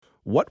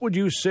What would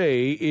you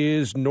say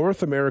is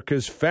North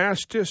America's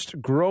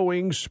fastest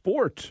growing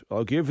sport?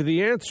 I'll give you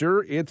the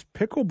answer. It's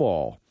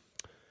pickleball.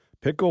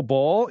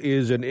 Pickleball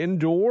is an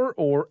indoor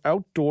or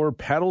outdoor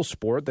paddle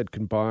sport that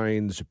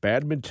combines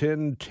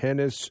badminton,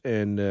 tennis,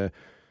 and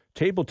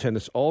table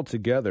tennis all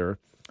together.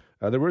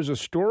 There was a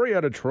story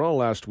out of Toronto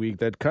last week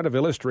that kind of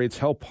illustrates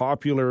how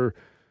popular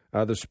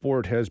the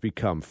sport has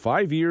become.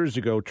 5 years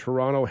ago,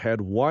 Toronto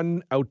had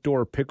one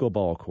outdoor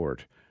pickleball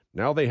court.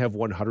 Now they have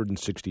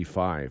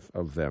 165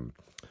 of them.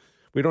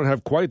 We don't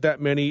have quite that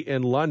many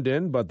in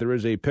London, but there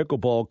is a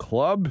pickleball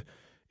club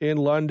in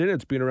London.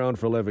 It's been around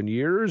for 11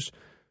 years.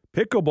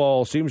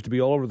 Pickleball seems to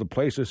be all over the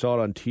place. I saw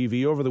it on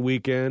TV over the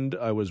weekend.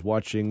 I was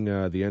watching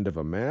the end of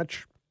a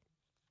match.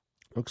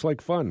 Looks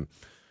like fun.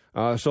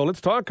 So let's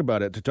talk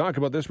about it. To talk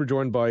about this, we're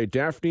joined by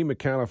Daphne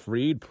Micallef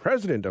Reid,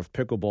 President of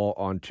Pickleball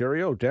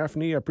Ontario.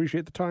 Daphne, I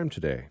appreciate the time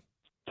today.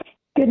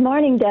 Good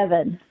morning,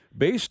 Devon.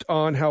 Based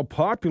on how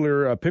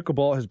popular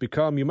pickleball has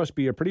become, you must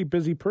be a pretty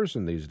busy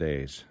person these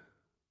days.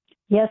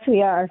 Yes,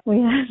 we are.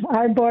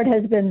 Our board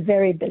has been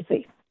very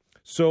busy.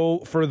 So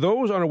for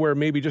those unaware,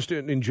 maybe just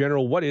in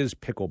general, what is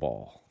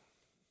pickleball?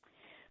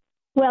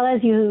 Well,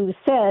 as you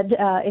said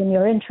in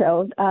your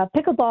intro,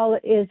 pickleball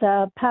is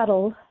a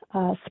paddle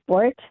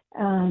sport.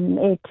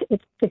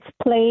 It's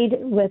played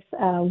with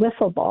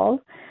wiffle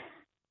ball.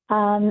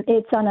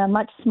 It's on a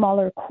much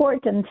smaller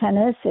court than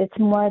tennis. It's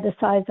more the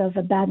size of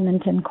a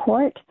badminton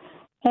court.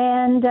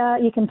 And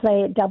you can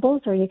play it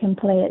doubles or you can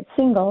play it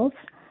singles.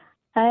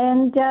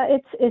 And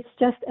it's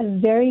just a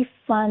very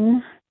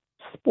fun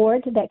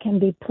sport that can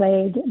be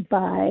played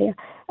by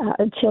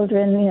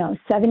children,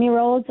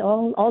 7-year-olds,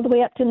 all the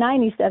way up to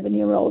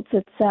 97-year-olds.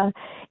 It's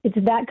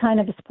that kind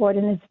of a sport,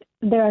 and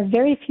there are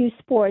very few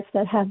sports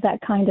that have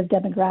that kind of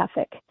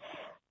demographic.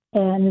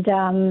 And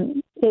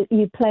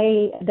you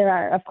play. There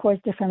are, of course,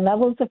 different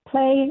levels of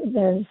play.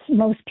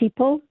 Most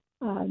people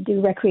do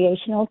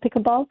recreational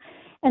pickleball,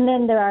 and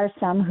then there are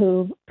some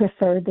who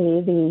prefer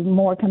the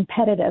more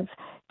competitive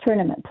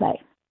tournament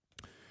play.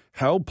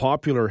 How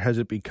popular has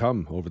it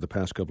become over the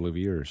past couple of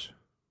years?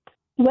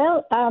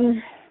 Well,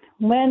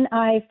 when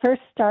I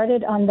first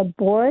started on the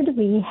board,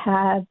 we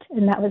had,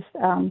 and that was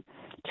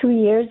 2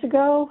 years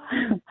ago,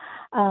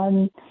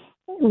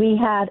 we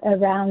had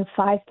around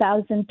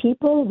 5,000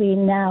 people. We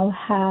now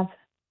have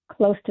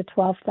close to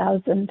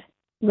 12,000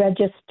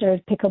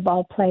 registered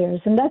pickleball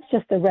players, and that's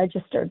just the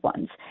registered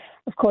ones.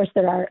 Of course,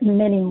 there are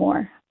many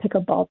more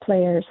pickleball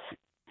players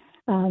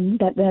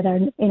that are,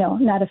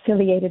 not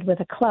affiliated with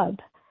a club.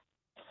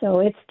 So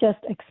it's just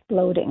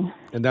exploding.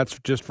 And that's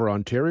just for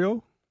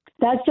Ontario?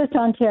 That's just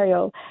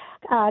Ontario.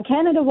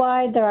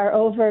 Canada-wide, there are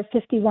over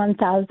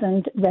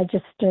 51,000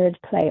 registered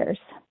players.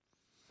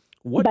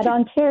 But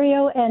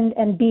Ontario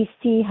and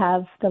BC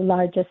have the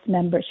largest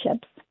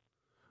memberships.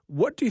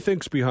 What do you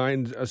think's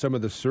behind some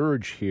of the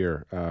surge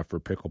here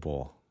for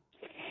pickleball?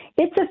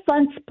 It's a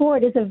fun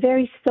sport. It's a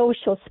very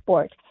social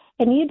sport.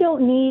 And you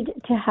don't need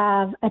to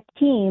have a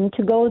team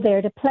to go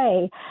there to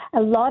play.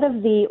 A lot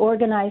of the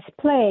organized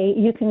play,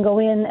 you can go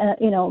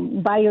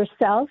in, by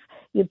yourself.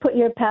 You put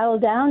your paddle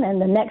down,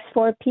 and the next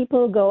 4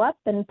 people go up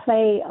and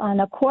play on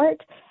a court,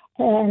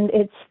 and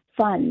it's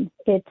fun.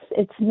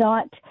 It's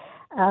not.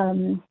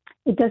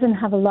 It doesn't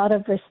have a lot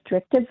of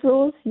restrictive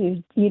rules.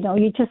 You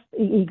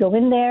go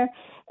in there,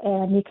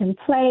 and you can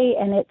play,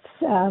 and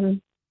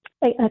it's.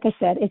 Like I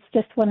said, it's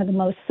just one of the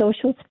most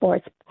social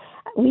sports.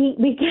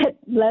 We get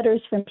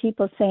letters from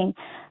people saying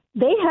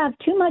they have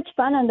too much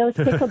fun on those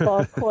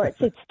pickleball courts.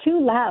 It's too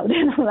loud.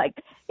 And I'm like,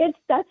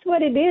 that's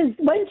what it is.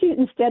 Why don't you,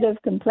 instead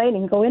of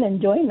complaining, go in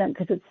and join them,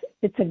 because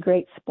it's a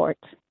great sport.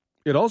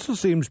 It also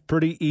seems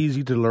pretty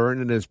easy to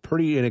learn, and it's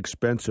pretty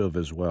inexpensive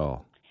as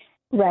well.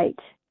 Right.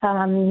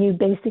 You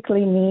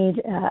basically need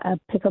a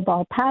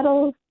pickleball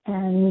paddle,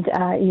 and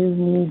you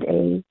need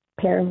a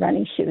pair of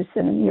running shoes,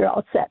 and you're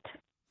all set.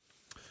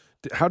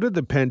 How did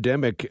the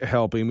pandemic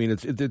help? I mean,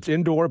 it's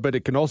indoor, but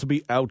it can also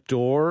be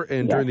outdoor.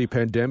 And during the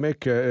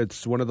pandemic,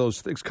 it's one of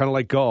those things, kind of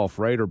like golf,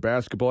 right, or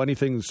basketball,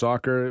 anything,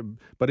 soccer,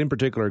 but in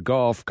particular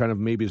golf kind of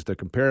maybe is the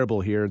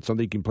comparable here. It's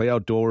something you can play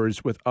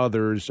outdoors with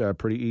others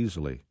pretty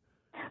easily.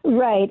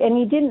 Right, and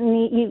you didn't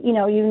need,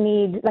 you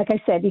need, like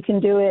I said, you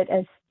can do it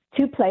as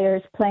 2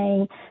 players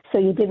playing, so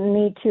you didn't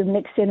need to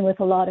mix in with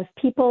a lot of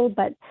people,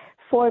 but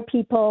 4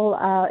 people,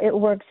 it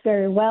works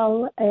very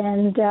well,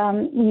 and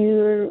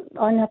you're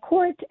on a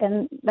court,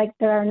 and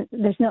there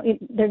does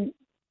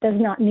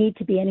not need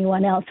to be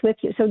anyone else with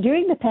you. So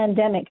during the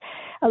pandemic,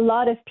 a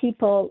lot of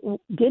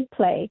people did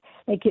play.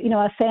 A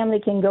family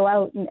can go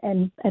out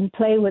and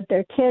play with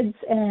their kids,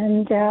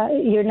 and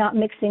you're not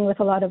mixing with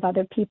a lot of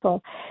other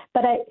people.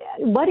 But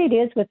what it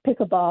is with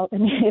pickleball,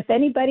 and if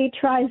anybody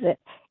tries it,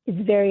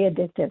 it's very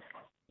addictive.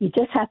 You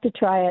just have to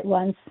try it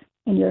once,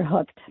 and you're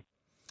hooked.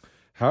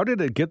 How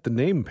did it get the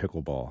name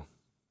pickleball?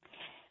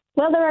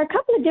 Well, there are a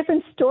couple of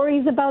different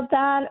stories about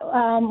that.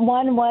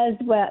 One was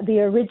the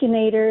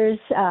originators.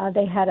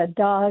 They had a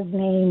dog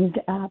named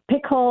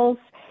Pickles.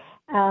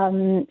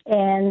 And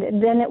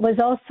then it was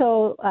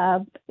also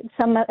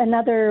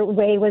another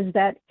way was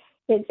that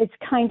it's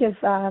kind of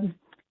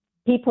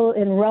people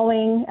in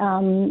rowing.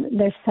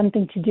 There's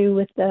something to do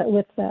with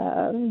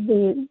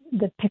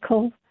the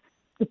pickle.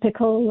 The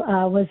pickle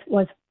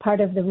was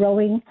part of the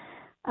rowing.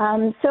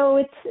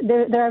 So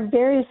there are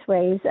various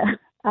ways,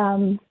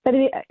 but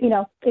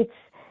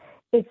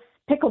it's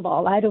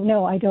pickleball. I don't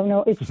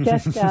know. It's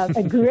just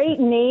a great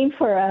name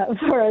for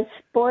a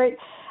sport.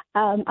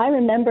 I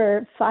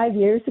remember 5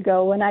 years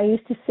ago when I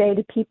used to say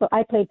to people,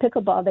 I play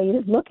pickleball, they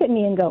would look at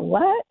me and go,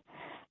 "What?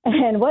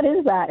 And what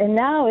is that?" And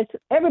now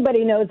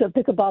everybody knows what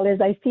pickleball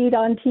is. I see it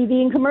on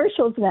TV and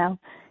commercials now.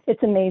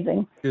 It's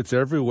amazing. It's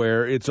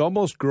everywhere. It's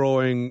almost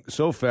growing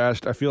so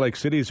fast. I feel like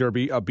cities are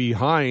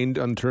behind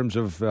in terms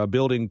of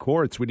building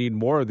courts. We need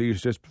more of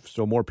these just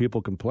so more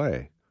people can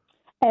play.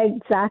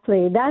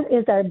 Exactly. That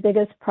is our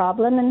biggest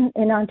problem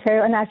in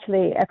Ontario and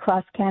actually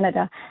across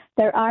Canada.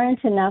 There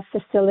aren't enough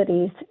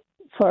facilities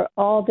for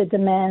all the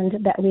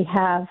demand that we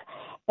have.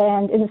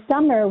 And in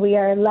summer, we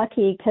are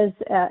lucky because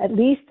at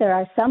least there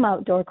are some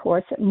outdoor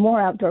courts,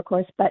 more outdoor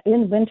courts, but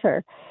in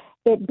winter,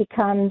 it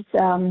becomes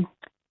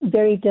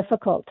very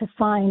difficult to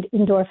find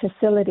indoor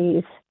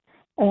facilities.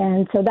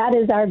 And so that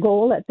is our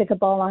goal at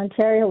Pickleball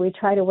Ontario. We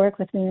try to work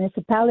with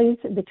municipalities.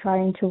 We're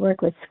trying to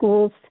work with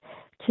schools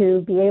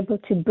to be able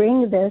to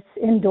bring this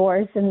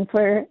indoors and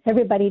for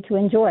everybody to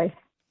enjoy.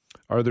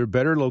 Are there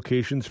better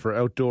locations for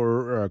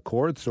outdoor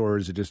courts, or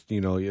is it just,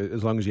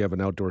 as long as you have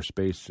an outdoor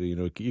space,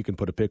 you can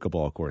put a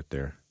pickleball court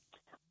there?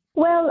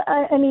 Well,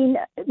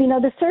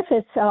 the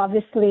surface,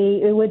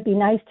 obviously, it would be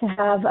nice to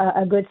have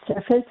a good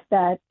surface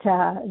that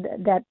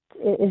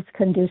is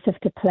conducive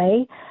to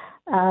play.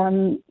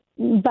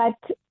 But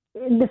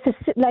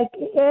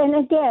and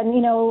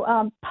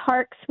again,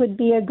 parks would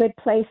be a good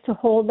place to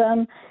hold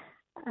them.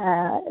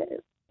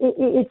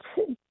 It's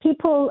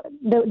people.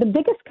 The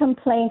biggest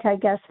complaint, I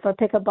guess, for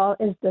pickleball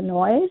is the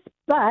noise,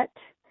 but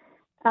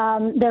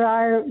there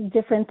are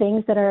different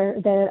things that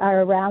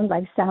are around,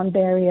 like sound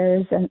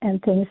barriers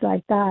and things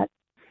like that.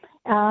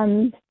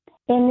 And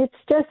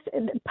it's just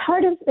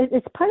part of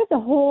the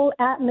whole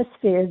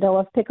atmosphere, though,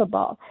 of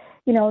pickleball.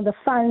 The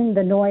fun,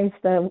 the noise,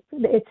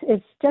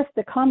 it's just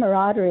the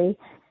camaraderie,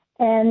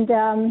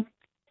 and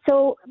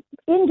so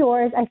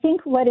indoors, I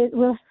think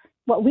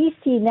what we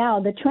see now,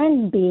 the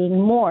trend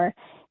being more,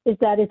 is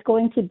that it's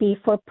going to be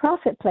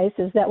for-profit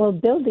places that will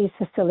build these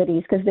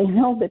facilities because they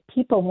know that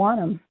people want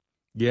them.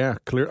 Yeah,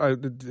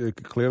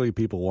 clearly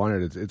people want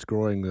it. It's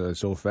growing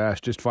so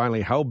fast. Just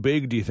finally, how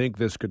big do you think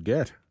this could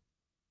get?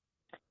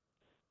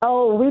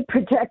 Oh, we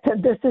project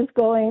that this is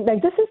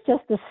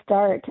just the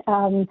start.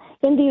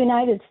 In the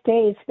United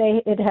States,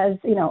 it has,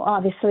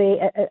 obviously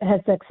it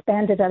has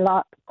expanded a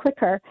lot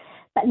quicker.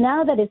 But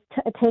now that it's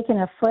taken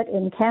a foot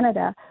in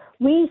Canada,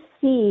 we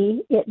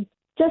see it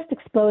just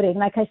exploding.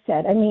 Like I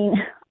said,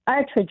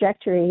 our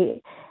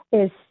trajectory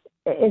is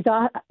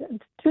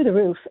through the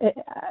roof.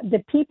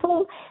 The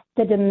people,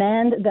 the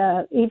demand,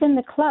 even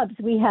the clubs.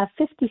 We have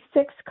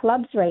 56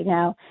 clubs right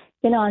now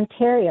in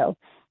Ontario.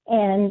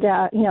 And,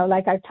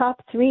 like our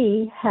top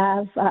three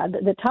have,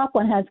 the top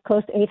one has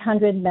close to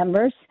 800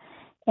 members,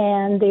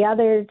 and the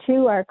other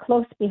two are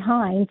close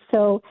behind.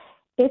 So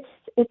it's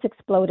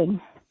exploding.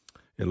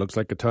 It looks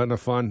like a ton of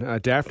fun.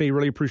 Daphne,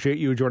 really appreciate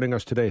you joining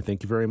us today.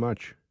 Thank you very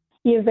much.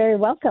 You're very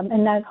welcome,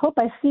 and I hope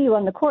I see you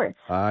on the courts.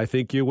 I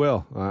think you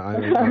will.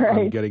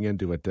 I'm getting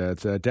into it.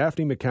 It's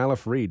Daphne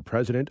Micallef Reid,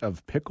 President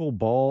of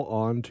Pickleball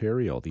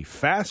Ontario, the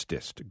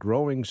fastest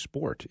growing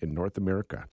sport in North America.